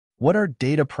What are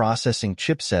data processing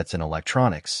chipsets in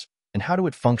electronics, and how do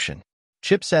it function?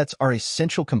 Chipsets are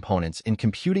essential components in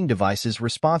computing devices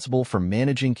responsible for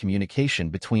managing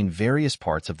communication between various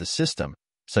parts of the system,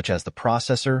 such as the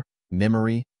processor,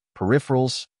 memory,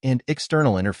 peripherals, and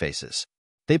external interfaces.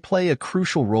 They play a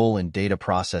crucial role in data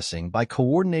processing by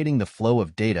coordinating the flow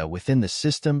of data within the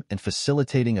system and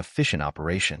facilitating efficient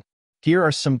operation. Here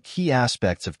are some key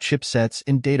aspects of chipsets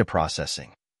in data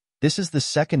processing. This is the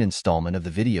second installment of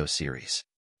the video series.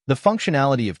 The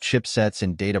functionality of chipsets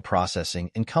in data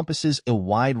processing encompasses a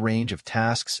wide range of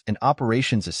tasks and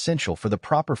operations essential for the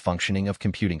proper functioning of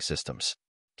computing systems.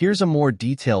 Here's a more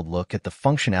detailed look at the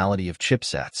functionality of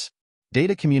chipsets.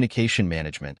 Data communication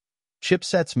management.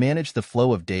 Chipsets manage the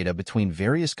flow of data between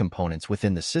various components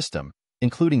within the system,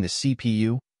 including the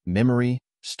CPU, memory,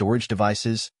 storage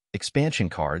devices, expansion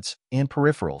cards, and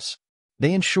peripherals.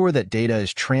 They ensure that data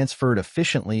is transferred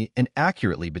efficiently and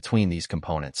accurately between these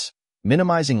components,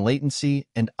 minimizing latency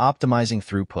and optimizing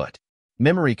throughput.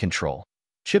 Memory control.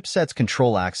 Chipsets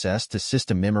control access to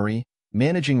system memory,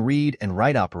 managing read and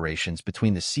write operations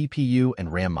between the CPU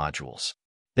and RAM modules.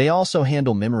 They also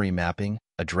handle memory mapping,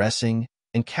 addressing,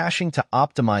 and caching to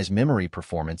optimize memory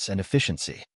performance and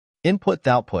efficiency.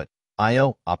 Input-output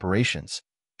 (I/O) operations.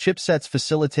 Chipsets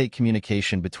facilitate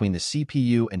communication between the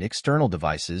CPU and external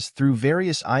devices through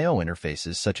various I/O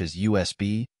interfaces such as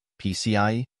USB,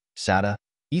 PCIe, SATA,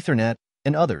 Ethernet,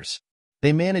 and others.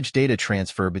 They manage data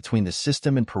transfer between the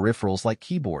system and peripherals like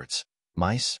keyboards,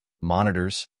 mice,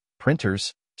 monitors,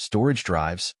 printers, storage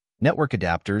drives, network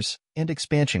adapters, and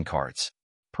expansion cards.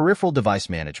 Peripheral device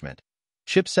management.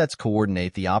 Chipsets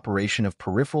coordinate the operation of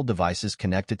peripheral devices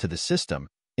connected to the system,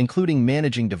 including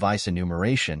managing device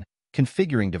enumeration,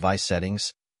 configuring device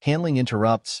settings, handling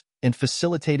interrupts, and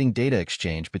facilitating data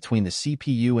exchange between the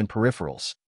CPU and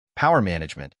peripherals. Power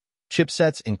management.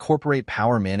 Chipsets incorporate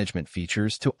power management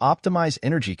features to optimize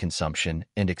energy consumption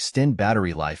and extend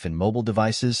battery life in mobile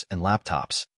devices and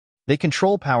laptops. They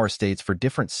control power states for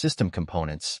different system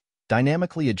components,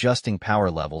 dynamically adjusting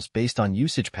power levels based on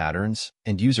usage patterns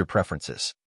and user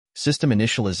preferences. System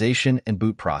initialization and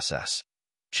boot process.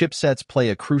 Chipsets play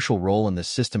a crucial role in the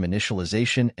system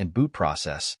initialization and boot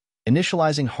process,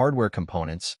 initializing hardware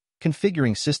components,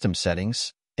 configuring system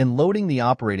settings, and loading the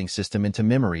operating system into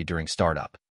memory during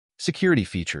startup. Security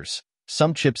features.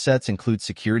 Some chipsets include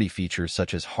security features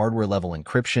such as hardware-level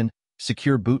encryption,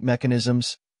 secure boot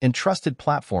mechanisms, and trusted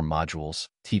platform modules,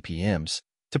 TPMs,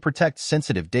 to protect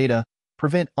sensitive data,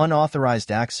 prevent unauthorized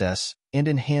access, and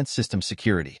enhance system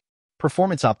security.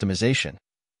 Performance optimization.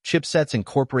 Chipsets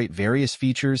incorporate various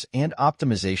features and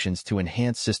optimizations to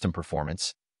enhance system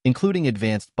performance, including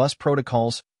advanced bus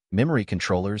protocols, memory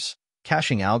controllers,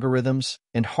 caching algorithms,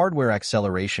 and hardware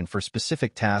acceleration for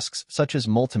specific tasks such as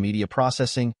multimedia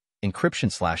processing,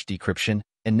 encryption/decryption,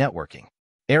 and networking.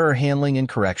 Error handling and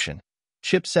correction.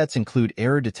 Chipsets include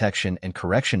error detection and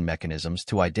correction mechanisms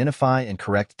to identify and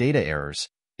correct data errors,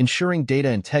 ensuring data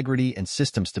integrity and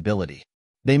system stability.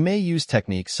 They may use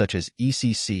techniques such as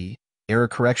ECC, error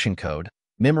correction code,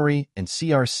 memory, and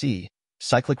CRC,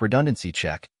 cyclic redundancy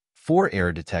check, for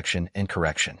error detection and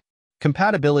correction.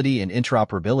 Compatibility and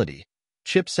interoperability.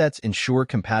 Chipsets ensure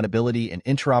compatibility and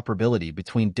interoperability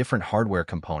between different hardware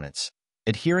components,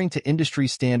 adhering to industry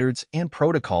standards and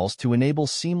protocols to enable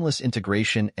seamless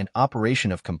integration and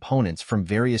operation of components from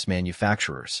various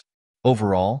manufacturers.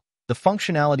 Overall, the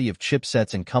functionality of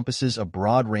chipsets encompasses a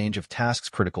broad range of tasks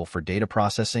critical for data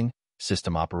processing,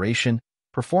 system operation,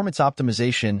 performance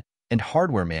optimization, and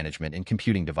hardware management in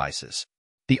computing devices.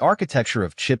 The architecture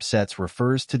of chipsets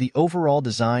refers to the overall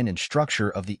design and structure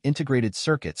of the integrated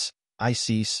circuits,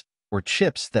 ICs, or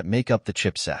chips that make up the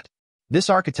chipset. This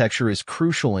architecture is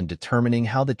crucial in determining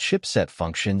how the chipset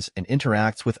functions and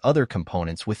interacts with other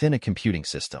components within a computing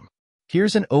system.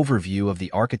 Here's an overview of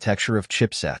the architecture of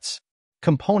chipsets.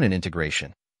 Component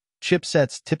integration.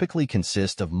 Chipsets typically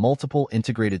consist of multiple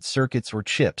integrated circuits or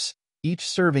chips, each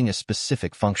serving a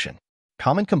specific function.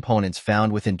 Common components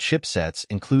found within chipsets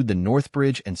include the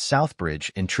Northbridge and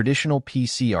Southbridge in traditional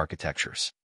PC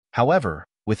architectures. However,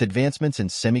 with advancements in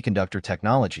semiconductor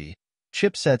technology,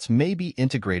 chipsets may be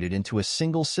integrated into a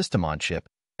single system-on-chip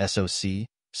 (SoC)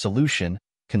 solution,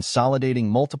 consolidating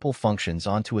multiple functions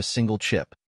onto a single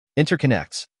chip.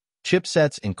 Interconnects.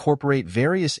 Chipsets incorporate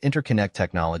various interconnect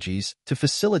technologies to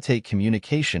facilitate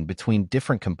communication between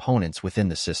different components within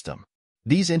the system.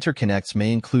 These interconnects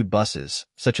may include buses,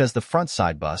 such as the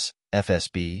front-side bus,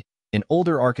 FSB, in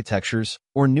older architectures,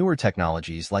 or newer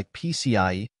technologies like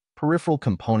PCIe, Peripheral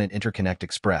Component Interconnect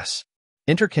Express.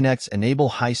 Interconnects enable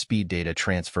high-speed data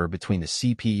transfer between the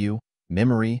CPU,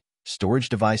 memory, storage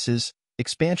devices,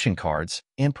 expansion cards,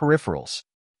 and peripherals.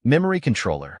 Memory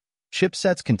controller.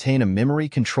 Chipsets contain a memory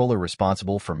controller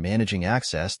responsible for managing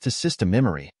access to system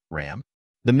memory, RAM.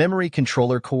 The memory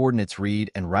controller coordinates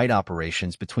read and write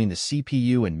operations between the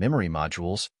CPU and memory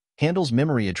modules, handles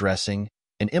memory addressing,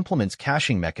 and implements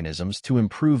caching mechanisms to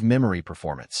improve memory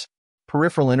performance.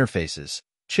 Peripheral interfaces.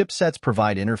 Chipsets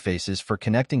provide interfaces for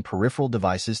connecting peripheral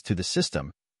devices to the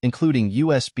system, including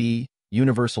USB,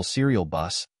 Universal Serial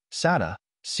Bus, SATA,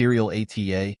 Serial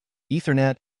ATA,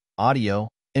 Ethernet, audio,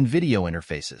 and video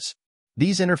interfaces.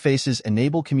 These interfaces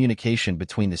enable communication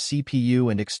between the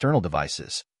CPU and external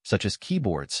devices, such as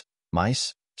keyboards,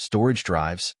 mice, storage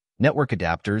drives, network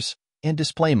adapters, and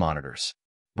display monitors.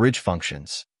 Bridge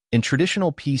functions. In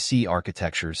traditional PC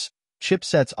architectures,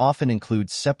 chipsets often include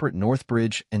separate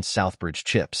Northbridge and Southbridge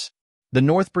chips. The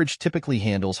Northbridge typically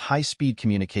handles high-speed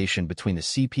communication between the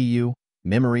CPU,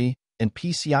 memory, and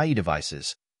PCIe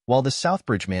devices, while the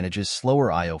Southbridge manages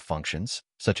slower I/O functions,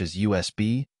 such as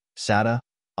USB, SATA,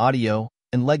 audio,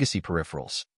 and legacy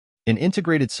peripherals. In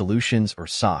integrated solutions or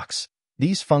SoCs,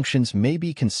 these functions may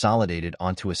be consolidated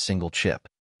onto a single chip.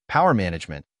 Power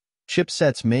management.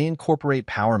 Chipsets may incorporate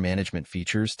power management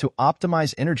features to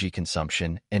optimize energy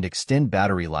consumption and extend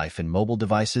battery life in mobile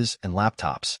devices and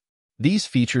laptops. These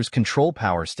features control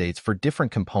power states for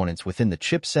different components within the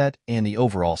chipset and the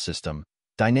overall system,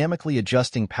 dynamically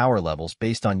adjusting power levels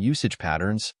based on usage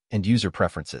patterns and user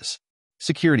preferences.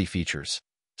 Security features.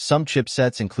 Some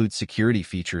chipsets include security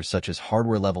features such as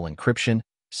hardware-level encryption,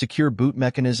 secure boot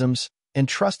mechanisms, and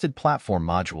trusted platform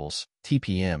modules,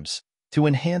 TPMs, to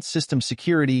enhance system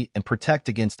security and protect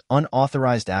against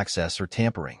unauthorized access or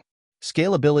tampering.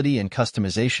 Scalability and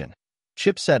customization.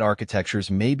 Chipset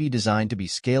architectures may be designed to be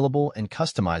scalable and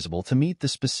customizable to meet the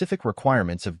specific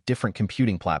requirements of different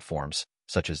computing platforms,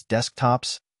 such as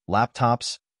desktops,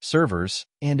 laptops, servers,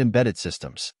 and embedded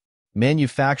systems.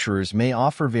 Manufacturers may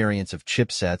offer variants of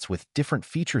chipsets with different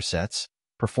feature sets,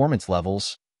 performance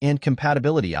levels, and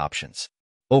compatibility options.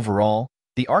 Overall,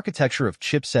 the architecture of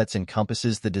chipsets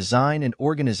encompasses the design and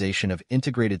organization of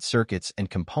integrated circuits and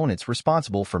components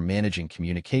responsible for managing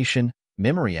communication,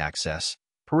 memory access,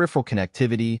 peripheral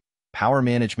connectivity, power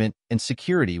management, and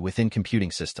security within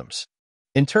computing systems.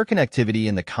 Interconnectivity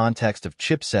in the context of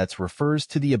chipsets refers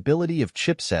to the ability of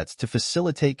chipsets to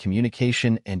facilitate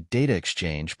communication and data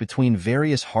exchange between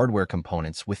various hardware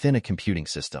components within a computing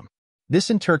system. This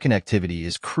interconnectivity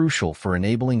is crucial for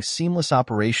enabling seamless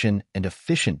operation and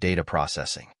efficient data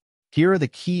processing. Here are the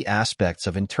key aspects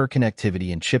of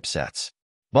interconnectivity in chipsets.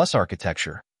 Bus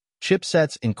architecture.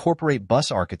 Chipsets incorporate bus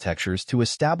architectures to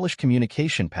establish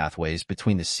communication pathways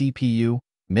between the CPU,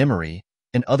 memory,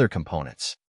 and other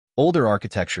components. Older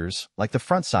architectures, like the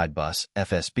frontside bus,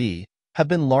 FSB, have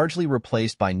been largely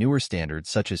replaced by newer standards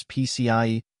such as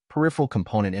PCIe, Peripheral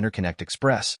Component Interconnect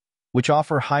Express, which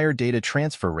offer higher data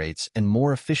transfer rates and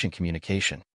more efficient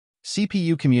communication.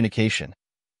 CPU communication.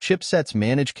 Chipsets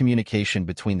manage communication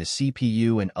between the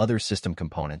CPU and other system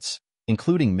components,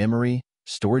 including memory,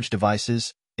 storage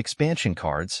devices, expansion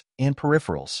cards, and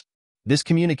peripherals. This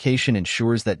communication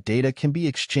ensures that data can be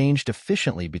exchanged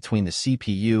efficiently between the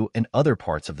CPU and other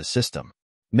parts of the system.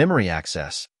 Memory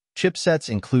access. Chipsets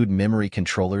include memory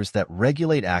controllers that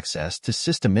regulate access to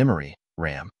system memory,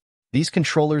 RAM. These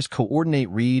controllers coordinate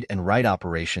read and write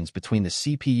operations between the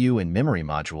CPU and memory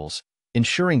modules,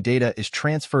 ensuring data is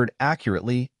transferred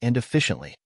accurately and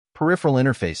efficiently. Peripheral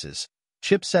interfaces.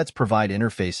 Chipsets provide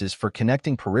interfaces for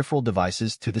connecting peripheral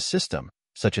devices to the system,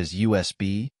 such as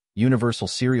USB, Universal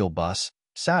Serial Bus,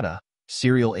 SATA,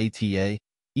 Serial ATA,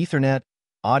 Ethernet,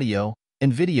 audio,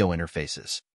 and video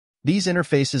interfaces. These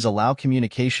interfaces allow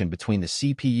communication between the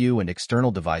CPU and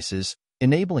external devices,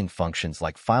 enabling functions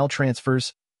like file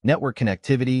transfers, network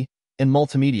connectivity, and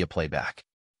multimedia playback.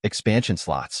 Expansion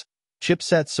slots.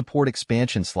 Chipsets support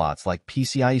expansion slots like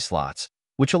PCIe slots,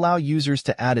 which allow users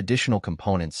to add additional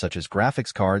components such as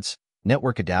graphics cards,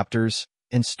 network adapters,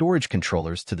 and storage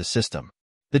controllers to the system.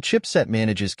 The chipset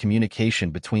manages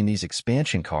communication between these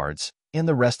expansion cards and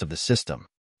the rest of the system.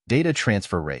 Data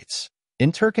transfer rates.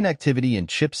 Interconnectivity in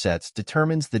chipsets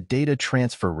determines the data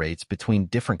transfer rates between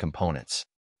different components.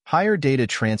 Higher data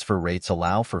transfer rates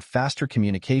allow for faster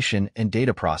communication and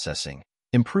data processing,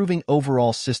 improving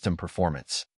overall system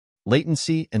performance.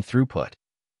 Latency and throughput.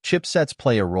 Chipsets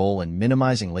play a role in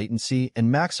minimizing latency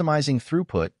and maximizing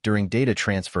throughput during data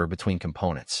transfer between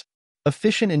components.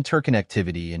 Efficient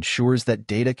interconnectivity ensures that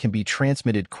data can be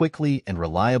transmitted quickly and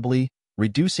reliably,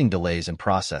 reducing delays in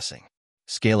processing.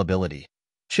 Scalability.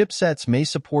 Chipsets may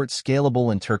support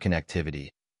scalable interconnectivity,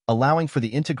 allowing for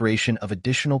the integration of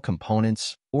additional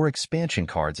components or expansion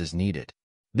cards as needed.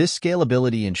 This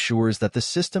scalability ensures that the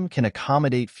system can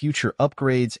accommodate future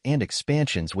upgrades and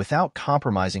expansions without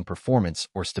compromising performance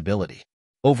or stability.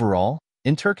 Overall,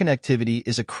 interconnectivity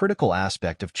is a critical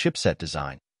aspect of chipset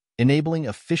design, enabling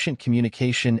efficient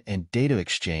communication and data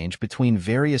exchange between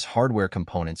various hardware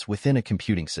components within a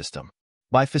computing system.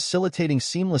 By facilitating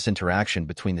seamless interaction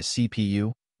between the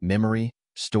CPU, memory,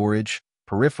 storage,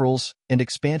 peripherals, and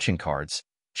expansion cards,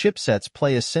 chipsets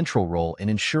play a central role in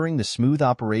ensuring the smooth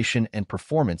operation and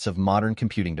performance of modern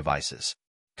computing devices.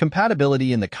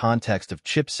 Compatibility in the context of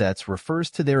chipsets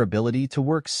refers to their ability to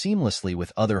work seamlessly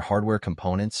with other hardware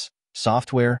components,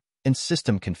 software, and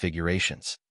system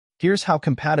configurations. Here's how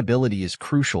compatibility is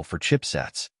crucial for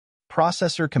chipsets.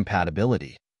 Processor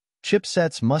compatibility.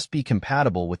 Chipsets must be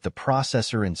compatible with the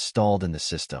processor installed in the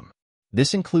system.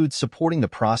 This includes supporting the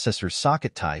processor's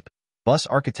socket type, bus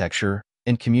architecture,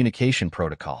 and communication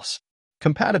protocols.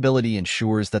 Compatibility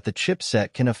ensures that the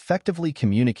chipset can effectively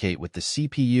communicate with the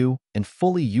CPU and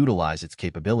fully utilize its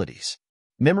capabilities.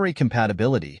 Memory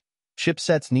compatibility.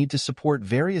 Chipsets need to support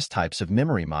various types of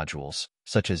memory modules,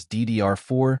 such as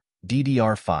DDR4,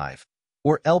 DDR5,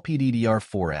 or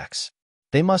LPDDR4X.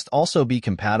 They must also be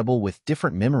compatible with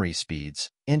different memory speeds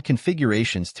and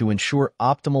configurations to ensure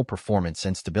optimal performance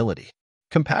and stability.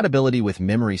 Compatibility with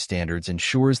memory standards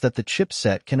ensures that the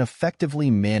chipset can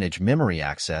effectively manage memory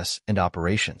access and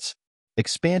operations.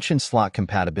 Expansion slot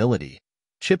compatibility.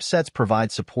 Chipsets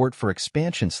provide support for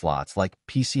expansion slots like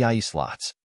PCIe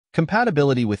slots.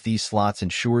 Compatibility with these slots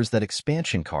ensures that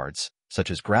expansion cards, such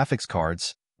as graphics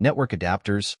cards, network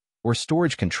adapters, or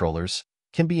storage controllers,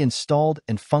 can be installed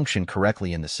and function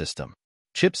correctly in the system.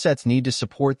 Chipsets need to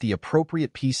support the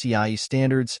appropriate PCIe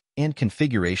standards and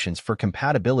configurations for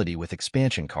compatibility with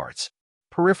expansion cards.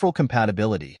 Peripheral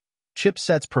compatibility.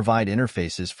 Chipsets provide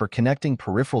interfaces for connecting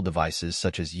peripheral devices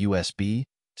such as USB,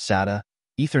 SATA,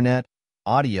 Ethernet,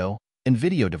 audio, and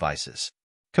video devices.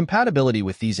 Compatibility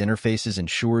with these interfaces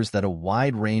ensures that a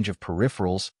wide range of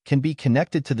peripherals can be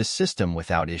connected to the system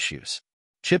without issues.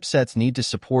 Chipsets need to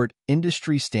support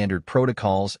industry-standard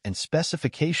protocols and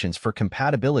specifications for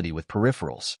compatibility with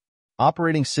peripherals.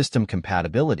 Operating system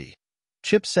compatibility.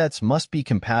 Chipsets must be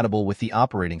compatible with the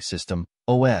operating system,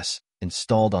 OS,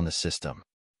 installed on the system.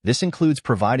 This includes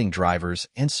providing drivers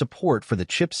and support for the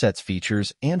chipset's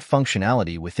features and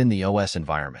functionality within the OS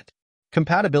environment.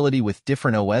 Compatibility with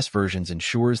different OS versions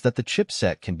ensures that the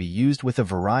chipset can be used with a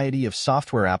variety of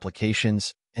software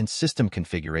applications and system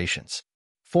configurations.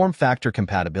 Form factor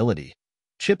compatibility.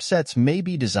 Chipsets may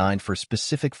be designed for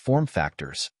specific form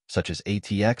factors, such as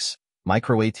ATX,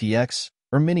 micro ATX,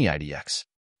 or mini IDX.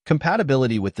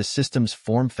 Compatibility with the system's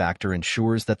form factor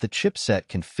ensures that the chipset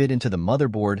can fit into the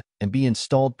motherboard and be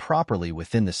installed properly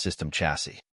within the system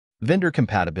chassis. Vendor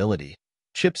compatibility.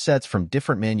 Chipsets from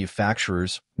different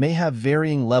manufacturers may have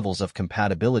varying levels of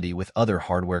compatibility with other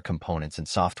hardware components and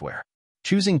software.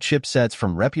 Choosing chipsets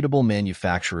from reputable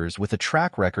manufacturers with a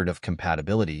track record of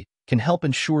compatibility can help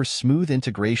ensure smooth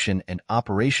integration and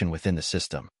operation within the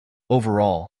system.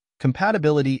 Overall,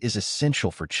 compatibility is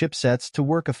essential for chipsets to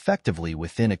work effectively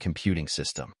within a computing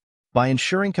system. By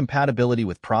ensuring compatibility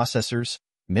with processors,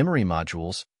 memory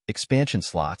modules, expansion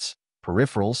slots,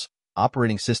 peripherals,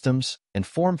 operating systems, and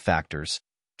form factors,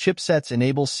 chipsets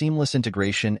enable seamless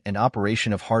integration and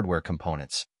operation of hardware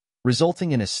components,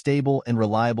 resulting in a stable and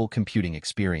reliable computing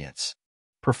experience.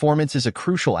 Performance is a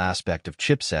crucial aspect of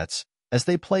chipsets as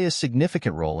they play a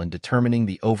significant role in determining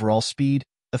the overall speed,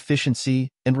 efficiency,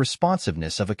 and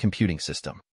responsiveness of a computing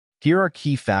system. Here are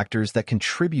key factors that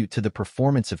contribute to the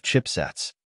performance of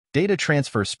chipsets. Data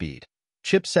transfer speed.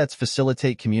 Chipsets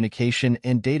facilitate communication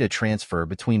and data transfer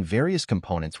between various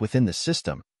components within the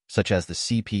system, such as the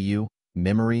CPU,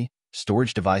 memory,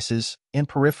 storage devices, and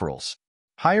peripherals.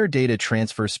 Higher data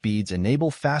transfer speeds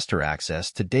enable faster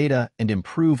access to data and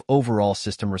improve overall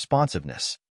system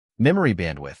responsiveness. Memory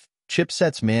bandwidth.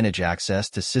 Chipsets manage access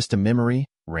to system memory,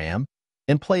 RAM,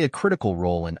 and play a critical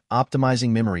role in optimizing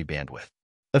memory bandwidth.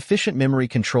 Efficient memory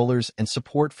controllers and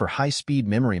support for high-speed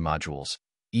memory modules,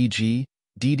 e.g.,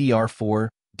 DDR4,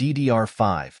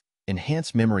 DDR5,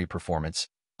 enhance memory performance,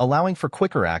 allowing for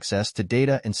quicker access to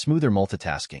data and smoother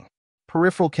multitasking.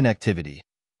 Peripheral connectivity.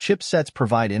 Chipsets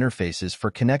provide interfaces for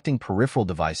connecting peripheral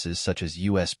devices such as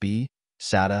USB,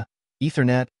 SATA,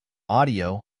 Ethernet,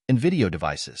 audio, and video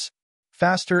devices.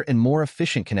 Faster and more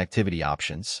efficient connectivity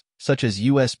options, such as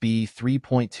USB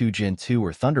 3.2 Gen 2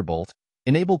 or Thunderbolt,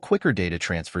 enable quicker data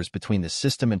transfers between the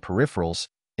system and peripherals,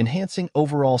 enhancing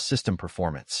overall system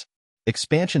performance.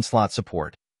 Expansion slot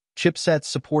support. Chipsets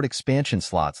support expansion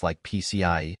slots like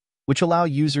PCIe, which allow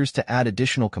users to add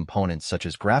additional components such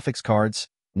as graphics cards,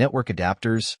 network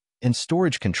adapters, and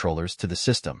storage controllers to the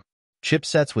system.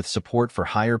 Chipsets with support for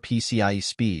higher PCIe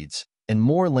speeds and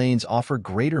more lanes offer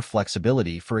greater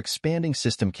flexibility for expanding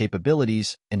system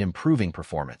capabilities and improving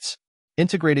performance.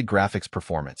 Integrated graphics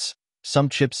performance. Some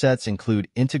chipsets include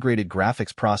integrated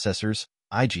graphics processors,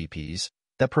 IGPs,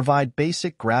 that provide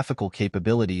basic graphical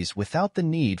capabilities without the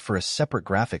need for a separate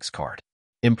graphics card.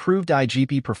 Improved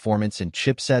IGP performance in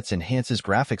chipsets enhances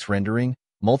graphics rendering,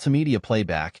 multimedia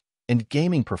playback, and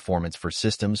gaming performance for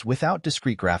systems without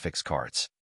discrete graphics cards.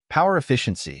 Power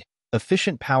efficiency.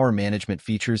 Efficient power management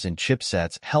features in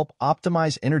chipsets help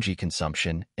optimize energy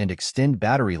consumption and extend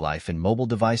battery life in mobile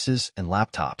devices and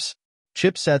laptops.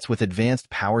 Chipsets with advanced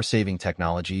power-saving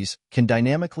technologies can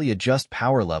dynamically adjust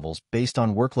power levels based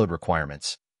on workload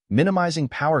requirements, minimizing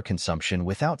power consumption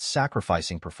without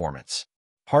sacrificing performance.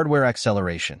 Hardware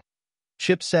acceleration.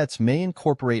 Chipsets may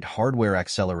incorporate hardware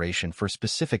acceleration for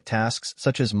specific tasks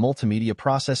such as multimedia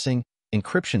processing,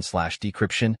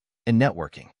 encryption/decryption, and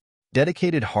networking.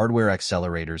 Dedicated hardware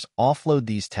accelerators offload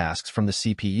these tasks from the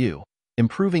CPU,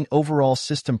 improving overall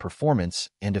system performance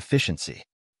and efficiency.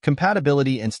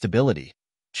 Compatibility and stability.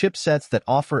 Chipsets that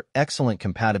offer excellent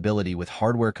compatibility with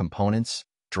hardware components,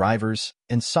 drivers,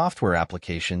 and software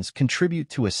applications contribute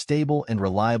to a stable and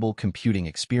reliable computing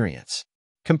experience.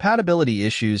 Compatibility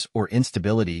issues or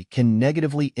instability can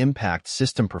negatively impact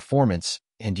system performance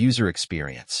and user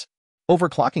experience.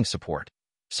 Overclocking support.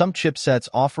 Some chipsets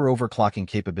offer overclocking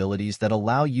capabilities that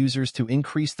allow users to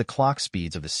increase the clock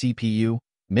speeds of the CPU,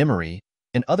 memory,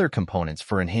 and other components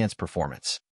for enhanced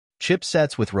performance.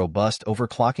 Chipsets with robust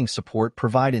overclocking support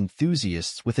provide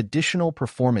enthusiasts with additional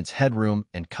performance headroom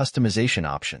and customization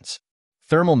options.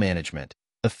 Thermal management.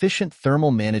 Efficient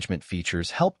thermal management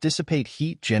features help dissipate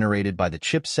heat generated by the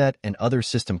chipset and other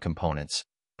system components,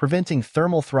 preventing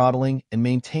thermal throttling and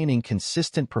maintaining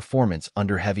consistent performance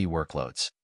under heavy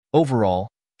workloads. Overall,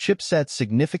 chipsets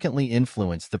significantly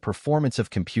influence the performance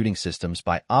of computing systems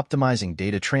by optimizing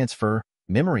data transfer,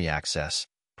 memory access,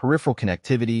 peripheral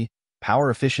connectivity,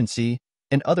 power efficiency,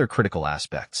 and other critical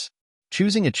aspects.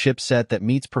 Choosing a chipset that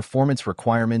meets performance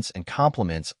requirements and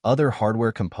complements other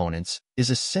hardware components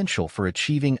is essential for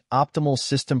achieving optimal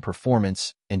system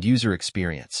performance and user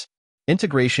experience.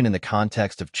 Integration in the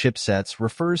context of chipsets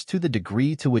refers to the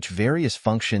degree to which various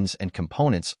functions and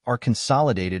components are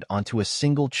consolidated onto a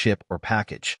single chip or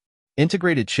package.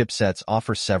 Integrated chipsets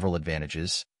offer several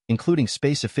advantages, including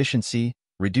space efficiency,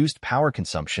 reduced power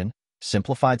consumption,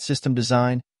 simplified system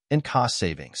design, and cost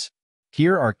savings.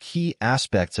 Here are key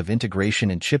aspects of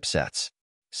integration in chipsets.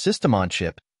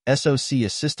 System-on-chip, SoC. A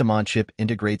system-on-chip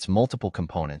integrates multiple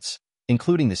components,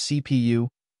 including the CPU,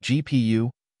 GPU,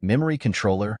 memory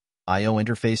controller, I/O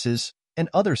interfaces, and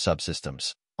other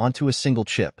subsystems, onto a single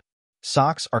chip.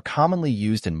 SoCs are commonly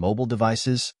used in mobile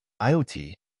devices,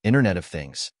 IoT, Internet of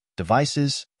Things,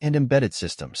 devices, and embedded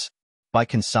systems. By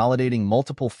consolidating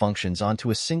multiple functions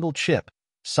onto a single chip,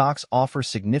 SoCs offer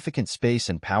significant space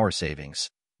and power savings,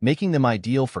 making them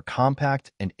ideal for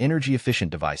compact and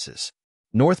energy-efficient devices.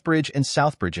 Northbridge and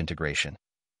Southbridge integration.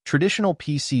 Traditional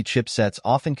PC chipsets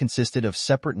often consisted of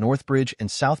separate Northbridge and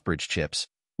Southbridge chips,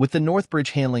 with the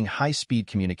Northbridge handling high-speed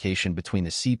communication between the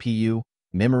CPU,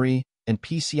 memory, and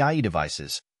PCIe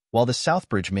devices, while the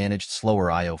Southbridge managed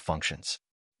slower I/O functions.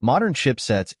 Modern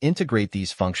chipsets integrate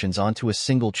these functions onto a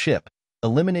single chip,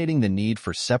 eliminating the need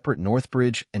for separate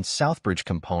Northbridge and Southbridge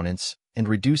components and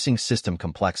reducing system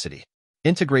complexity.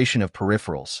 Integration of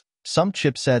peripherals. Some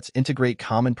chipsets integrate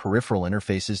common peripheral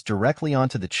interfaces directly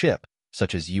onto the chip,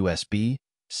 such as USB,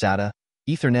 SATA,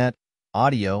 Ethernet,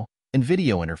 audio, and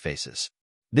video interfaces.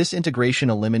 This integration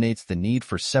eliminates the need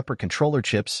for separate controller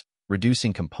chips,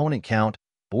 reducing component count,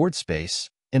 board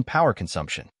space, and power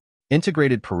consumption.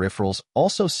 Integrated peripherals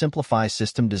also simplify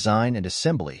system design and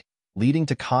assembly, leading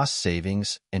to cost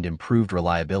savings and improved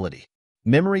reliability.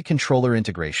 Memory controller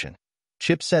integration.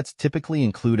 Chipsets typically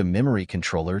include a memory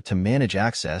controller to manage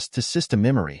access to system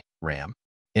memory, RAM.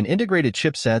 In integrated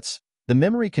chipsets, the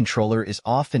memory controller is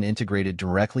often integrated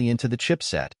directly into the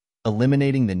chipset,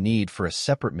 eliminating the need for a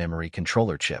separate memory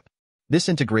controller chip. This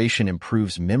integration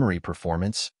improves memory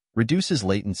performance, reduces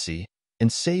latency,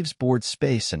 and saves board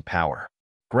space and power.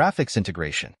 Graphics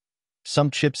integration. Some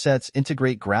chipsets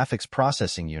integrate graphics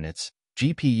processing units,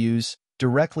 GPUs,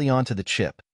 directly onto the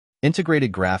chip.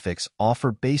 Integrated graphics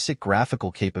offer basic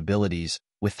graphical capabilities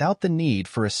without the need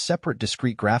for a separate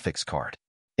discrete graphics card.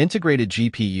 Integrated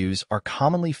GPUs are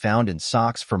commonly found in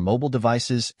SoCs for mobile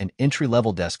devices and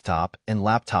entry-level desktop and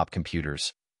laptop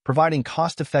computers, providing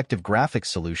cost-effective graphics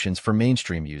solutions for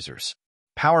mainstream users.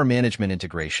 Power management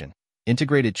integration.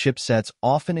 Integrated chipsets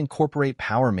often incorporate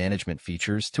power management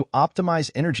features to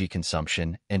optimize energy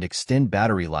consumption and extend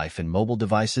battery life in mobile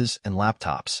devices and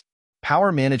laptops.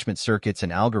 Power management circuits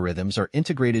and algorithms are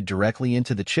integrated directly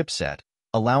into the chipset,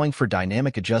 allowing for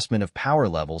dynamic adjustment of power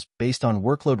levels based on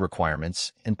workload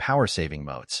requirements and power-saving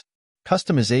modes.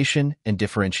 Customization and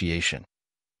differentiation.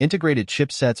 Integrated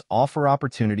chipsets offer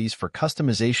opportunities for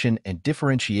customization and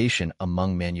differentiation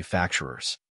among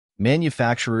manufacturers.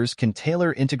 Manufacturers can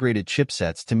tailor integrated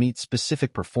chipsets to meet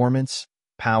specific performance,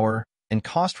 power, and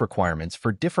cost requirements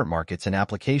for different markets and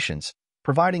applications,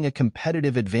 providing a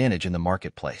competitive advantage in the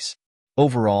marketplace.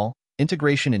 Overall,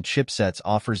 integration in chipsets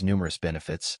offers numerous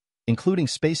benefits, including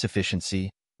space efficiency,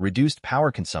 reduced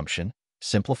power consumption,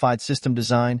 simplified system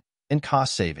design, and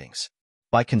cost savings.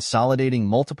 By consolidating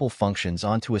multiple functions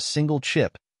onto a single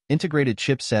chip, integrated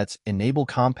chipsets enable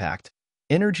compact,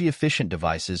 energy-efficient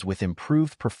devices with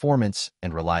improved performance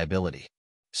and reliability.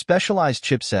 Specialized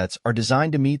chipsets are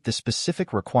designed to meet the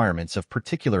specific requirements of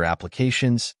particular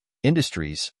applications,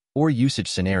 industries, or usage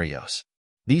scenarios.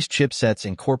 These chipsets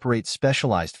incorporate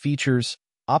specialized features,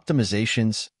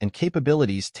 optimizations, and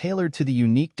capabilities tailored to the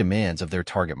unique demands of their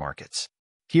target markets.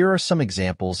 Here are some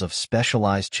examples of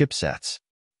specialized chipsets.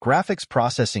 Graphics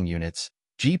processing units,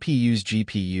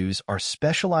 GPUs are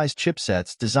specialized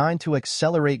chipsets designed to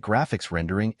accelerate graphics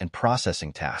rendering and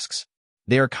processing tasks.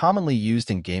 They are commonly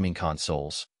used in gaming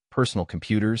consoles, personal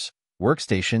computers,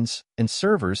 workstations, and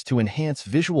servers to enhance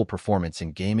visual performance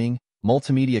in gaming,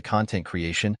 multimedia content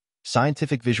creation,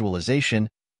 scientific visualization,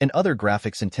 and other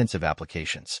graphics-intensive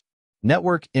applications.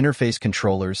 Network interface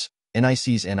controllers,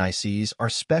 NICs are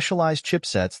specialized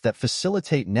chipsets that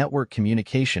facilitate network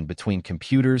communication between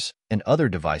computers and other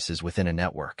devices within a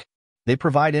network. They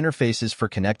provide interfaces for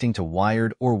connecting to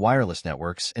wired or wireless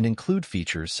networks and include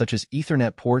features such as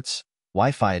Ethernet ports,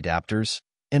 Wi-Fi adapters,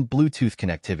 and Bluetooth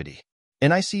connectivity.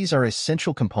 NICs are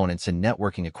essential components in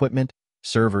networking equipment,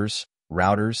 servers,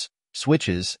 routers,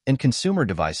 switches, and consumer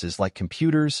devices like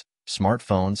computers,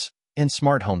 smartphones, and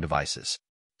smart home devices.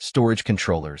 Storage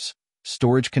controllers.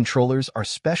 Storage controllers are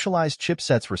specialized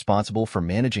chipsets responsible for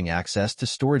managing access to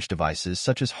storage devices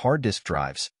such as hard disk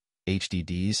drives,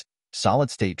 HDDs,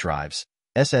 solid-state drives,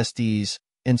 SSDs,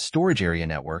 and storage area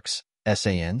networks,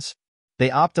 SANs. They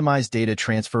optimize data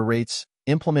transfer rates,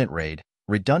 implement RAID,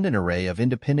 redundant array of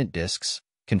independent disks,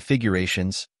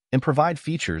 configurations, and provide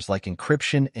features like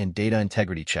encryption and data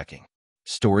integrity checking.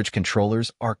 Storage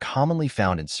controllers are commonly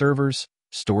found in servers,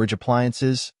 storage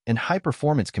appliances, and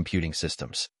high-performance computing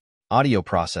systems. Audio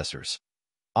processors.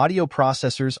 Audio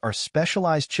processors are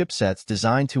specialized chipsets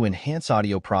designed to enhance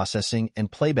audio processing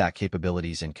and playback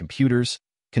capabilities in computers,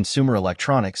 consumer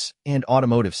electronics, and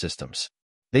automotive systems.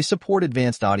 They support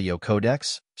advanced audio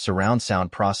codecs, surround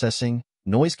sound processing,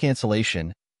 noise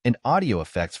cancellation, and audio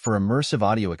effects for immersive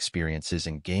audio experiences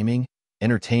in gaming,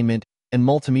 entertainment, and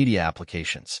multimedia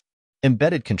applications.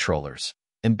 Embedded controllers.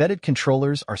 Embedded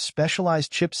controllers are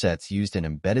specialized chipsets used in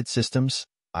embedded systems,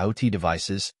 IoT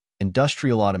devices,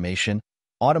 industrial automation,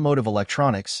 automotive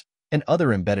electronics, and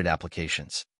other embedded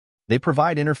applications. They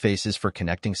provide interfaces for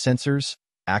connecting sensors,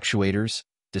 actuators,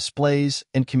 displays,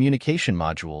 and communication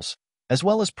modules, as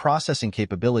well as processing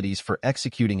capabilities for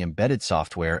executing embedded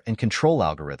software and control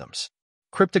algorithms.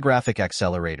 Cryptographic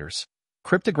accelerators.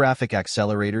 Cryptographic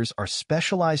accelerators are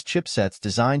specialized chipsets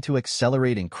designed to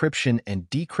accelerate encryption and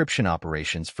decryption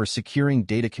operations for securing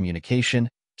data communication,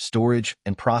 storage,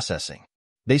 and processing.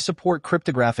 They support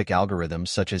cryptographic algorithms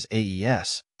such as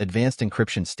AES, Advanced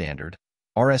Encryption Standard,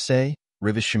 RSA,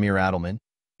 Rives-Shamir-Adleman,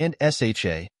 and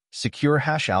SHA, Secure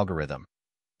Hash Algorithm,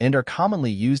 and are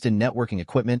commonly used in networking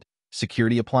equipment,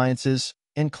 security appliances,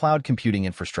 and cloud computing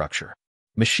infrastructure.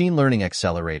 Machine learning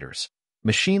accelerators.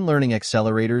 Machine learning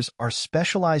accelerators are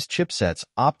specialized chipsets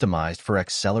optimized for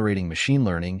accelerating machine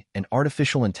learning and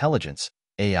artificial intelligence,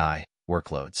 AI,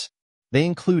 workloads. They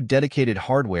include dedicated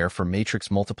hardware for matrix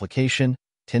multiplication,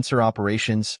 tensor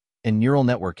operations, and neural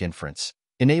network inference,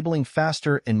 enabling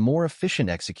faster and more efficient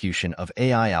execution of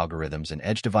AI algorithms in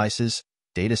edge devices,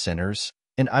 data centers,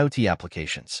 and IoT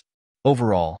applications.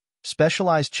 Overall,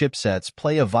 specialized chipsets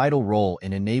play a vital role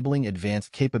in enabling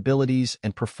advanced capabilities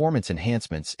and performance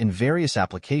enhancements in various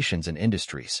applications and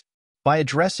industries. By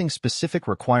addressing specific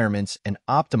requirements and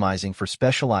optimizing for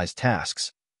specialized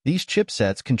tasks, these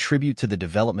chipsets contribute to the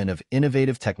development of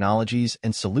innovative technologies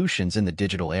and solutions in the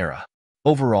digital era.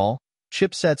 Overall,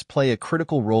 chipsets play a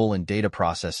critical role in data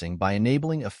processing by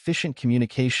enabling efficient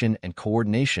communication and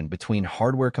coordination between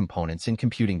hardware components and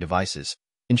computing devices,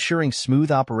 ensuring smooth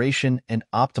operation and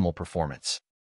optimal performance.